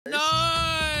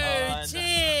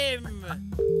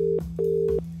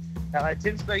Hello,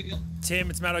 Tim speaking. Tim,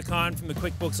 it's Matt Okine from the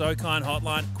QuickBooks Okine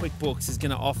Hotline. QuickBooks is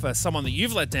going to offer someone that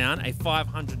you've let down a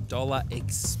 $500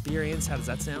 experience. How does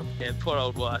that sound? Yeah, poor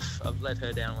old wife. I've let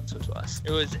her down once or twice.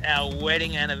 It was our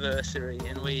wedding anniversary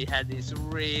and we had this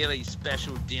really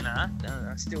special dinner.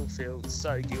 I still feel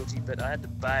so guilty, but I had to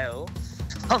bail.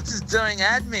 I was just doing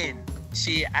admin.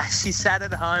 She actually sat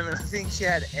at home and I think she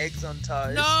had eggs on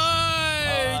toast.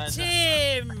 No,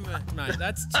 Tim! Mate,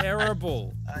 that's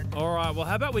terrible. All right, well,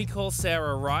 how about we call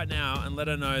Sarah right now and let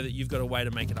her know that you've got a way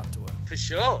to make it up to her? For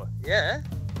sure, yeah.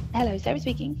 Hello, Sarah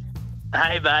speaking.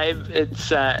 Hey babe, it's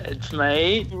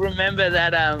me. Remember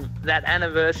that that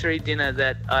anniversary dinner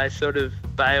that I sort of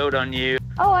bailed on you?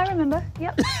 Oh, I remember.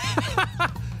 Yep.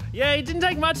 Yeah, it didn't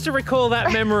take much to recall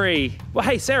that memory. Well,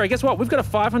 hey, Sarah, guess what? We've got a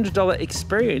 $500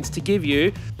 experience to give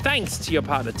you thanks to your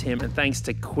partner, Tim, and thanks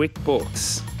to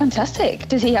QuickBooks. Fantastic.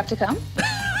 Does he have to come?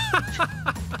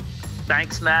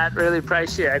 Thanks, Matt. Really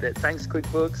appreciate it. Thanks,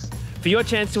 QuickBooks. For your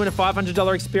chance to win a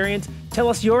 $500 experience, tell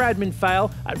us your admin fail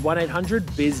at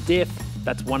 1-800-BIZ-DIFF.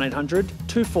 That's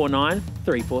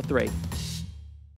 1-800-249-343.